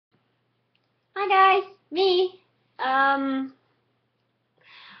Hi guys, me. Um,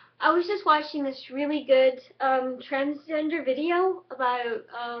 I was just watching this really good transgender video about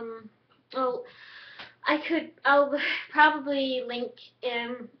oh, I'll probably link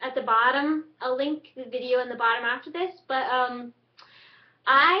at the bottom. I'll link the video in the bottom after this, but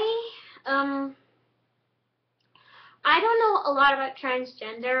I um I don't know a lot about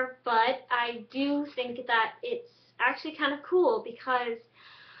transgender, but I do think that it's actually kind of cool because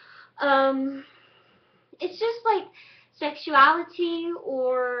um it's just like sexuality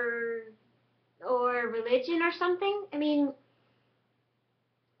or religion or something. I mean,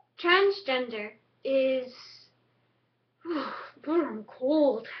 transgender is I'm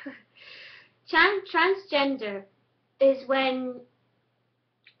cold. Transgender is when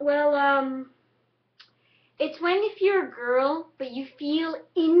well it's when if you're a girl but you feel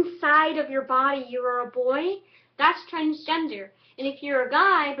inside of your body you're a boy, that's transgender. And if you're a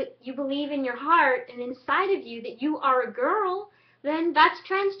guy but you believe in your heart and inside of you that you are a girl, then that's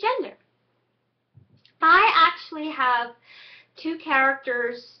transgender. I actually have two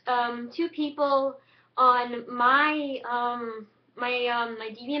characters, two people on my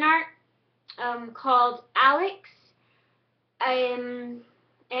DeviantArt called Alex um,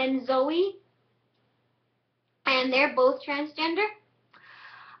 and Zoe, and they're both transgender.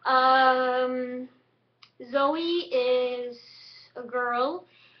 Um, Zoe is a girl,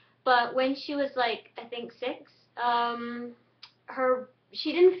 but when she was like I think 6, her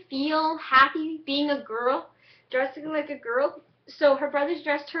she didn't feel happy being a girl, dressing like a girl, so her brothers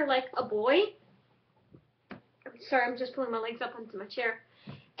dressed her like a boy. Sorry, I'm just pulling my legs up onto my chair.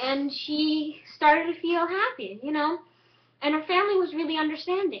 And she started to feel happy, you know. And her family was really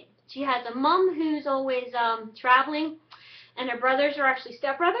understanding. She has a mom who's always traveling, and her brothers are actually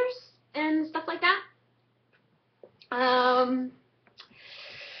stepbrothers and stuff like that. Um,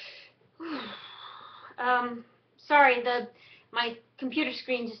 Sorry, my computer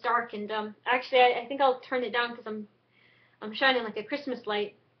screen just darkened. Actually, I think I'll turn it down because I'm shining like a Christmas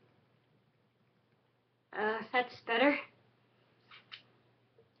light. That's better.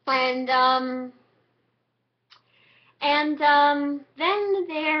 And then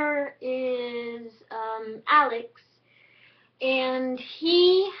there is Alex, and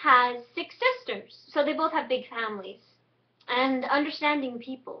he has 6 sisters, so they both have big families and understanding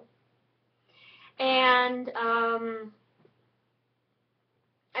people. And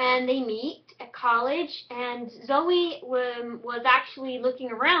they meet at college, and Zoe was actually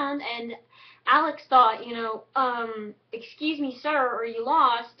looking around, and Alex thought, excuse me, sir, are you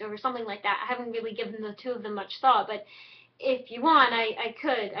lost, or something like that. I haven't really given the two of them much thought, but if you want, I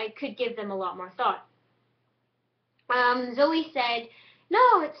could give them a lot more thought. Zoe said,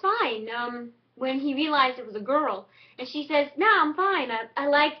 no, it's fine, when he realized it was a girl. And she says, no, I'm fine. I'd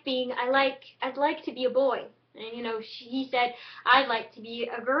like to be a boy. And, he said, I'd like to be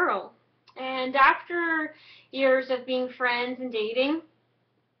a girl. And after years of being friends and dating,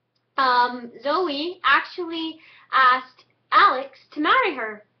 Zoe actually asked Alex to marry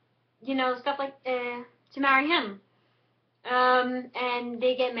her. Stuff like, to marry him. And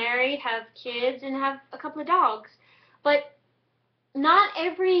they get married, have kids, and have a couple of dogs. But not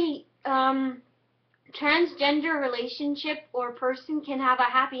every transgender relationship or person can have a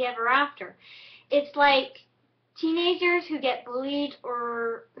happy ever after. It's like teenagers who get bullied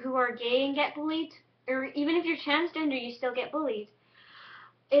or who are gay and get bullied, or even if you're transgender, you still get bullied.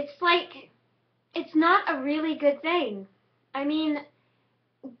 It's like, it's not a really good thing. I mean,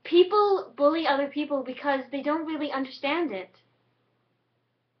 people bully other people because they don't really understand it.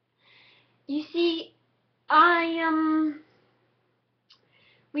 You see,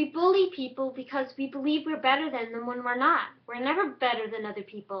 we bully people because we believe we're better than them when we're not. We're never better than other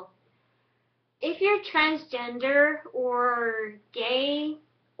people. If you're transgender or gay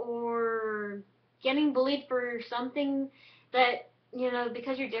or getting bullied for something that,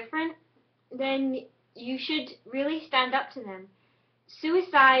 because you're different, then you should really stand up to them.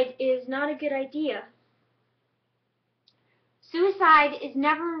 Suicide is not a good idea. Suicide is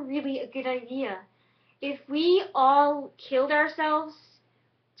never really a good idea. If we all killed ourselves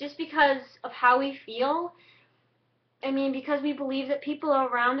just because of how we feel, because we believe that people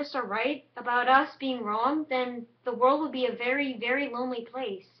around us are right about us being wrong, then the world would be a very, very lonely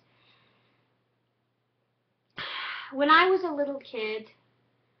place. When I was a little kid,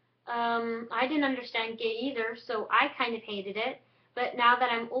 I didn't understand gay either, so I kind of hated it. But now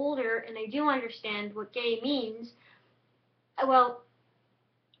that I'm older and I do understand what gay means, well,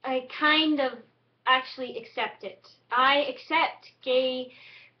 I kind of actually accept it. I accept gay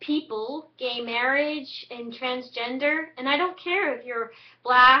people, gay marriage and transgender, and I don't care if you're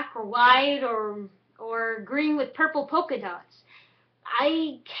black or white or green with purple polka dots.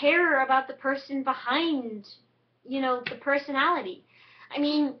 I care about the person behind, the personality. I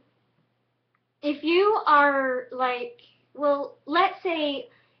mean, if you are like, well, let's say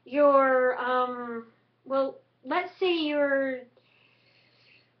you're, let's say you're,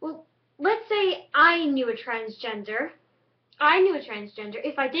 well, let's say I knew a transgender.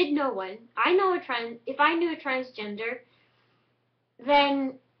 If I did know one, if I knew a transgender,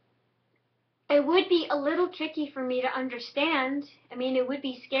 then it would be a little tricky for me to understand. I mean, it would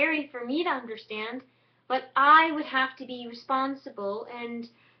be scary for me to understand, but I would have to be responsible and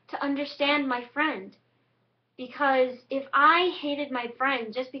to understand my friend. Because if I hated my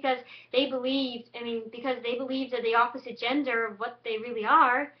friend just because they believed, they're the opposite gender of what they really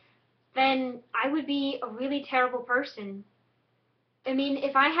are, then I would be a really terrible person. I mean,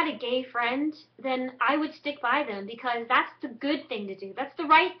 if I had a gay friend, then I would stick by them because that's the good thing to do. That's the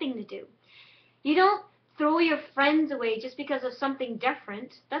right thing to do. You don't throw your friends away just because of something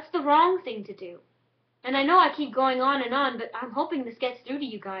different. That's the wrong thing to do. And I know I keep going on and on, but I'm hoping this gets through to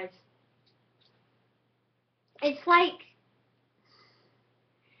you guys. It's like,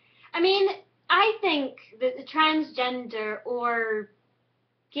 I mean, I think that the transgender or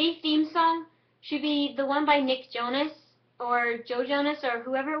gay theme song should be the one by Nick Jonas or Joe Jonas or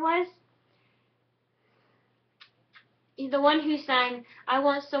whoever it was. The one who sang, "I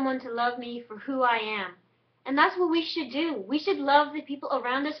want someone to love me for who I am." And that's what we should do. We should love the people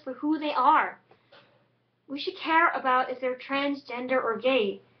around us for who they are. We should care about if they're transgender or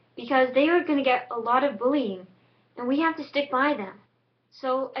gay, because they are going to get a lot of bullying, and we have to stick by them.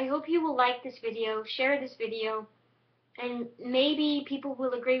 So I hope you will like this video, share this video, and maybe people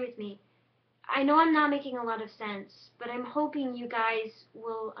will agree with me. I know I'm not making a lot of sense, but I'm hoping you guys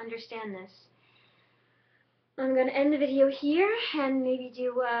will understand this. I'm going to end the video here and maybe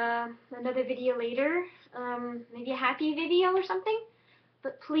do another video later, maybe a happy video or something.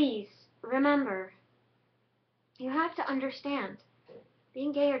 But please, remember, you have to understand,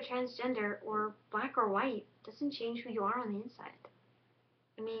 being gay or transgender or black or white doesn't change who you are on the inside.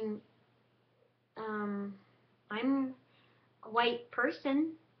 I mean, I'm a white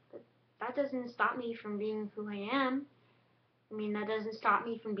person, but that doesn't stop me from being who I am. I mean, that doesn't stop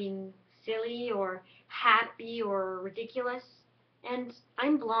me from being silly or happy or ridiculous. And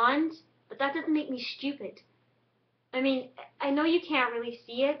I'm blonde, but that doesn't make me stupid. I mean, I know you can't really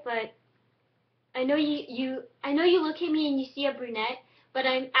see it, but I know you look at me and you see a brunette, but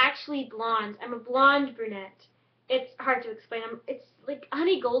I'm actually blonde. I'm a blonde brunette. It's hard to explain. It's like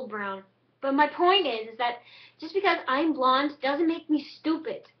honey gold brown. But my point is that just because I'm blonde doesn't make me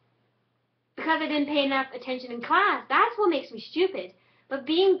stupid. Because I didn't pay enough attention in class, that's what makes me stupid. But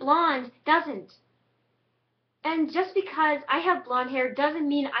being blonde doesn't. And just because I have blonde hair doesn't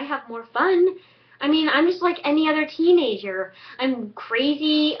mean I have more fun. I mean, I'm just like any other teenager. I'm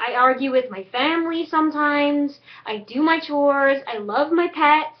crazy. I argue with my family sometimes. I do my chores. I love my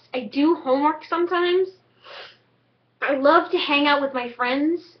pets. I do homework sometimes. I love to hang out with my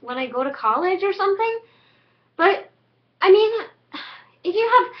friends when I go to college or something. But, I mean, if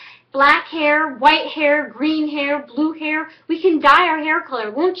you have black hair, white hair, green hair, blue hair, we can dye our hair color.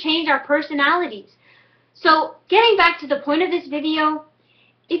 It won't change our personalities. So, getting back to the point of this video,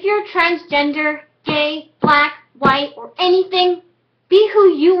 if you're transgender, gay, black, white, or anything, be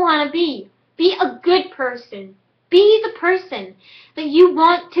who you want to be. Be a good person. Be the person that you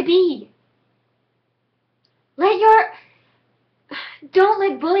want to be. Don't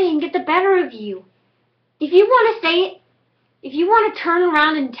let bullying get the better of you. If you want to say it, if you want to turn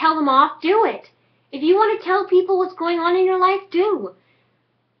around and tell them off, do it. If you want to tell people what's going on in your life, do.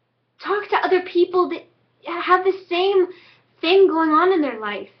 Talk to other people that have the same thing going on in their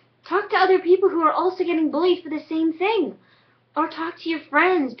life. Talk to other people who are also getting bullied for the same thing. Or talk to your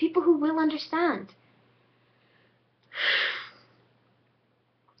friends, people who will understand.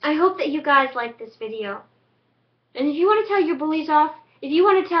 I hope that you guys like this video. And if you want to tell your bullies off, if you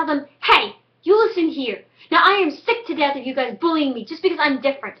want to tell them, hey, you listen here. Now I am sick to death of you guys bullying me just because I'm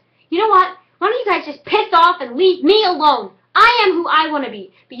different. You know what? Why don't you guys just piss off and leave me alone? I am who I want to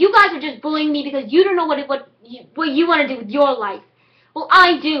be. But you guys are just bullying me because you don't know what you want to do with your life. Well,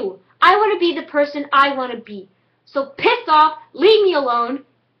 I do. I want to be the person I want to be. So piss off, leave me alone,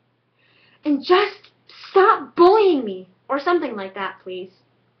 and just stop bullying me. Or something like that, please.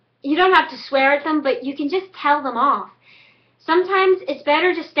 You don't have to swear at them, but you can just tell them off. Sometimes it's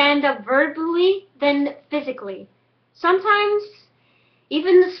better to stand up verbally than physically. Sometimes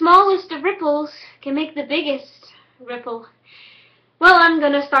even the smallest of ripples can make the biggest ripple. Well, I'm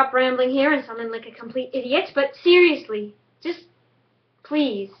gonna stop rambling here and sounding like a complete idiot, but seriously, just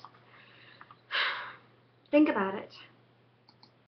please think about it.